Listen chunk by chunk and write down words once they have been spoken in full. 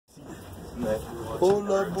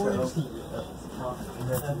Hola, boys.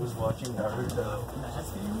 Nathan was watching Naruto.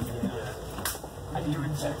 I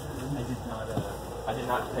did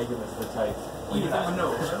not peg him as the type. You never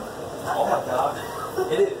know. Oh my god.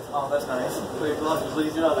 It is. Oh, that's nice. Wait,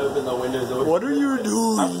 please do not open the windows. What are you I'm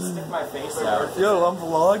doing? gonna stick my face out. Yo, I'm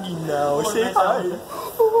vlogging now. Say hi.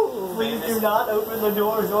 Please do not open the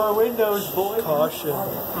doors or windows, boys. Caution.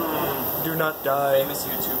 Do not die. Famous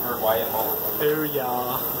YouTuber Wyatt Hall. Area.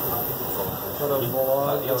 What a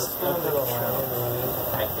vlog. This epic train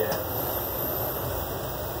I guess.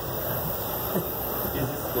 Is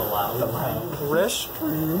this the loud?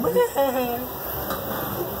 restroom.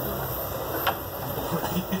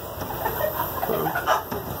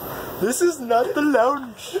 This is not the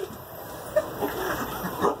lounge.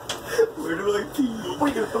 Where do I pee?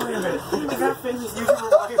 Wait a minute. I got famous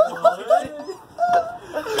YouTuber Wyatt Hall.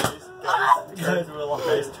 Guys,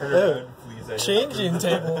 turn around, please. Changing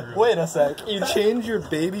table. Wait a sec. You change your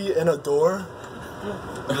baby in a door?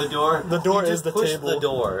 The door? The door you is the push table. the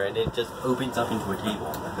door and it just opens up into a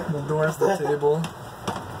table. The door is the table.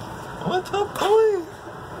 What a boy!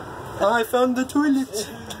 I found the toilet.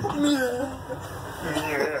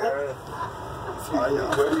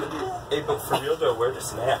 Hey, but for real though, where are the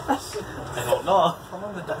snacks? I don't know. I'm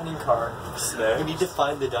on the dining car. Snacks? We need to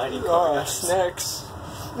find the dining car. Ah, snacks.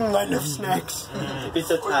 I love snacks. It's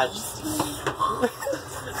attached.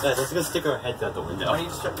 Guys, let's go stick our heads out the window. I'm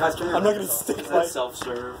not gonna stick my...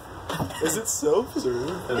 Self-serve. Is it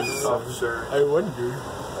self-serve? It is self-serve. I wonder.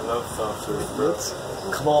 I love self-serve, bro.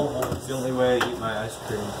 Come on, it's the only way to eat my ice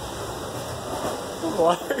cream.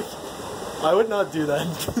 Why? I would not do that.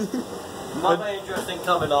 Nothing interesting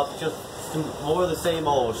coming up, just more of the same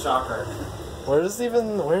old, shocker. Where is the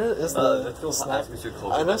let's go snack? ask Mr.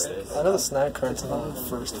 Culture. I know the snack cart's on the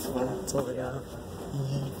first floor. It's over there.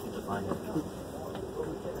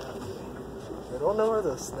 I don't know where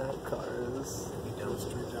the snack car is.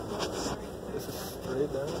 Straight down. Is it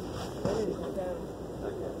straight down?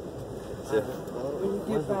 When you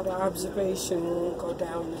get better observation, we'll go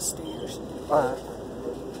down the stairs. Alright.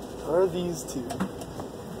 Where are these two?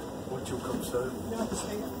 Won't you come, sir?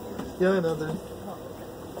 Yeah, I know them.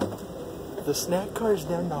 The snack car's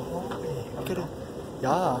down the hallway. Look at it.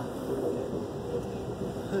 Yeah.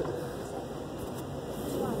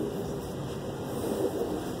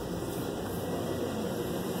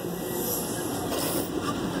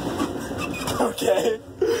 Okay.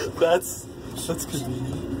 That's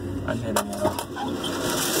convenient. I'm heading out.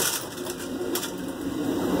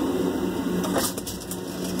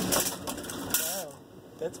 Wow.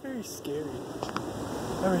 That's very scary.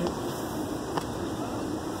 Alright.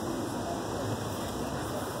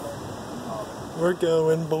 We're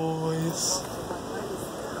going, boys.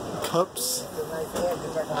 Cups.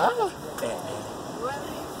 Ah.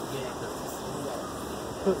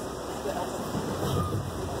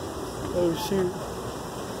 Oh shoot.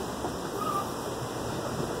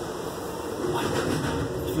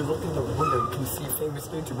 If you look in the window, you can see famous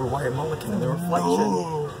YouTuber Wyatt Mulligan in the reflection.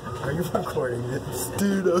 No. Are you recording this?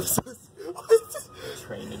 Dude, I'm so...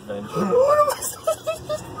 Train adventure. What am I supposed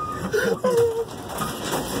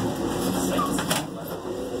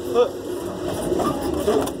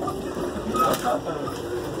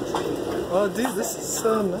Oh, dude, this is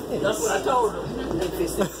so nice. That's what I told him.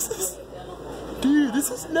 Dude, this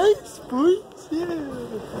is nice, boys. Yeah.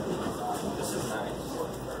 This is nice.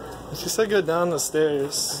 Let's just go down the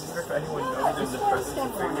stairs. I wonder if anyone knows there's a presence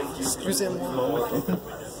of famous Excuse me.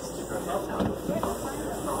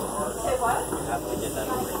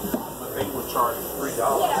 They will charge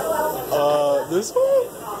 $3. This one?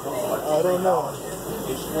 I don't know.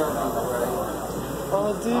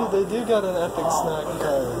 Oh, dude, they do got an epic snack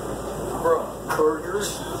card. Bro, burgers,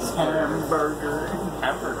 hamburger.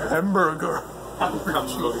 Hamburger. Hamburger.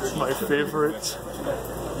 My favorite.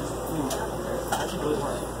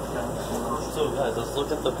 So guys, let's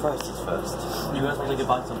look at the prices first. You guys want to go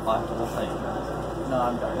buy some pie for the thing? No,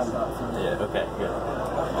 I'm done. Yeah, okay, good. I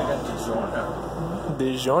got DiGiorno.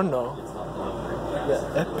 DiGiorno. It's not long.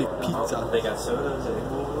 Yeah, epic pizza. They got sodas and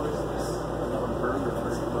Burger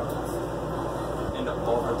 $3. And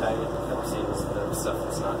all our diet Pepsi is the stuff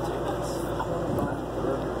that's not tickets.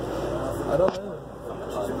 I don't know.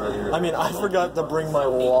 I mean, I forgot to bring my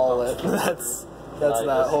wallet. That's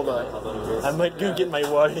that. Hold on. I might go get my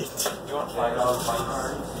wallet. You want $5 my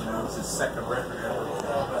card? You know, it's his second record ever.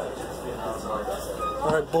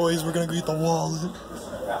 Alright, boys, we're gonna go get the wallet.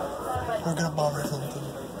 We're gonna buy something.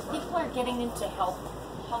 People are getting into health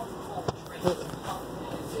culture.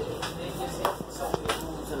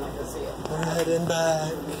 We're heading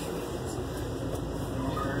back.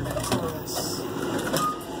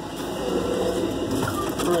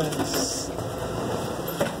 Express.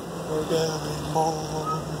 We're going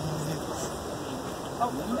home.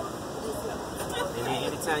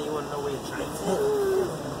 Anytime you want to know where you're trying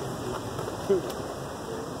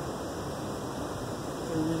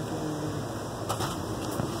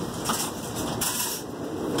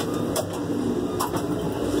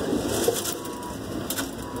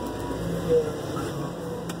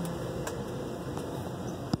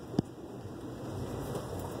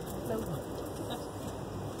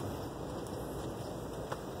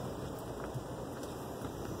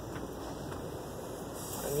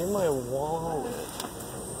I need my wallet.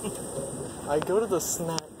 I go to the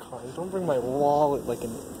snack cart. Don't bring my wallet like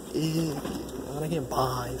an idiot. I can't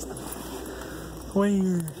buy stuff.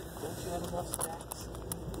 Where?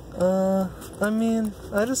 I mean,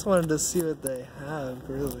 I just wanted to see what they have,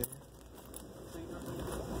 really.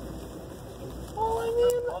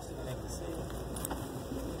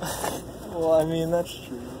 Well, I mean, that's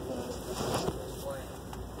true.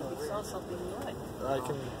 You saw something you like. I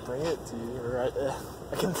can bring it to you, or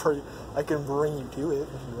I can bring you to it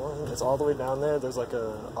if you want. It's all the way down there. There's like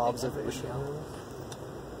a observation room.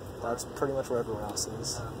 That's pretty much where everyone else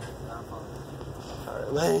is.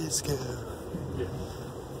 Alright, let's go.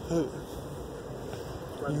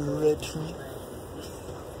 You ready?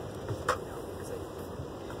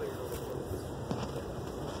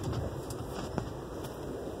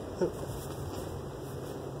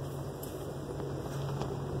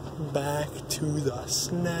 Back to the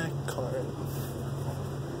snack cart.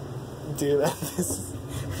 Dude, this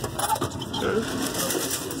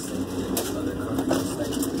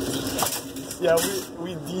yeah,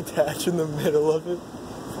 we detach in the middle of it.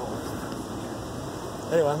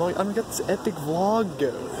 Anyway, I'm gonna get this epic vlog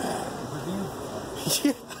going.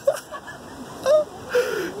 Yeah.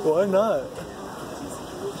 Why not?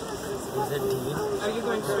 Is it Dean? Are you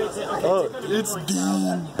going straight to? Okay, Oh, it's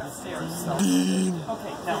Dean. Dean.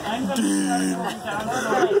 Okay, now I'm going to start going down the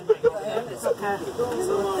line.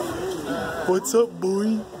 What's up, boy?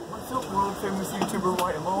 What's up, world famous YouTuber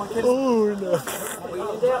White Mulligan? Oh no.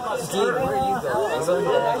 Dean, where are you going? I'm going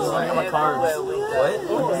to the next one. I got my cards.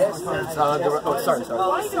 What? Sorry.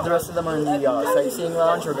 The rest of them are in the sightseeing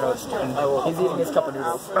lounge. We're going to. He's eating his cup of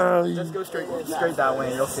noodles. Just go straight that way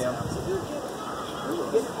and you'll see him.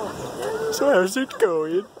 So how's it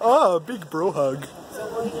going? Ah, big bro hug.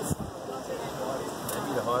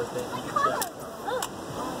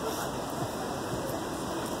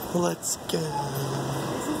 Let's go.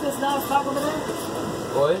 This is the snuff bar over there?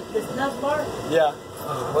 What? The snuff bar? Yeah.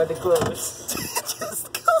 Why'd they close?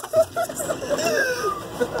 Just close.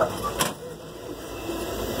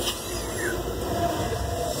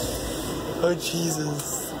 Oh Jesus.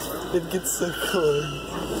 It gets so close.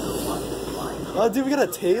 Oh dude, we got a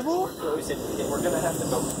table? We're gonna have to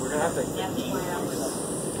go. We're gonna have to.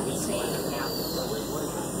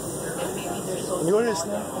 You order a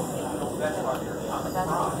snack?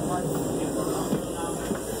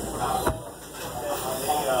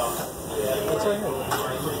 What's right here?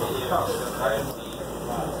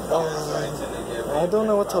 I don't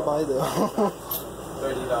know what to buy though.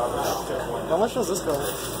 How much does this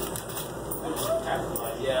cost?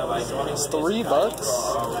 It's $3?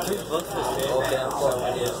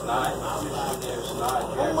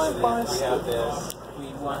 I might buy stuff.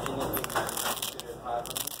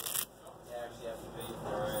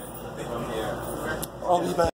 I'll be back.